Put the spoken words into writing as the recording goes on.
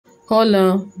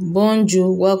Hola,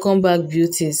 bonjour, welcome back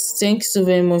beauties. Thank you so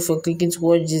very much for clicking to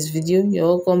watch this video. You're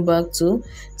welcome back to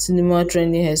Cinema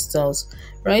Trendy Hairstyles.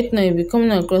 Right now you'll be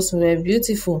coming across some very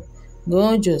beautiful,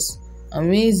 gorgeous,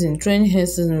 amazing trendy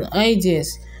hairstyles and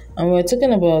ideas. And we're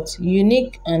talking about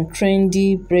unique and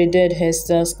trendy braided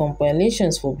hairstyles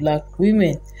compilations for black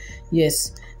women.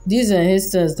 Yes, these are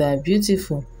hairstyles that are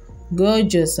beautiful,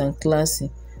 gorgeous and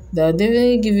classy. They'll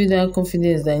definitely give you that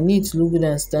confidence that you need to look good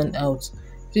and stand out.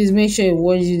 Please make sure you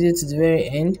watch the video to the very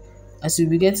end, as you'll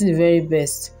be getting the very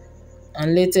best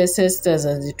and latest hairstyles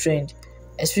as the trend,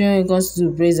 especially when it comes to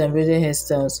braids and braided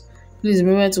hairstyles. Please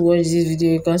remember to watch this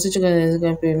video. You can also check out the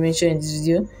Instagram page mentioned in this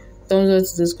video. Thumbs up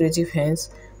to those creative hands.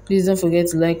 Please don't forget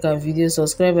to like our video,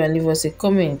 subscribe and leave us a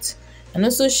comment, and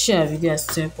also share our video as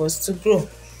to help us to grow.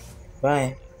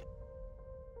 Bye.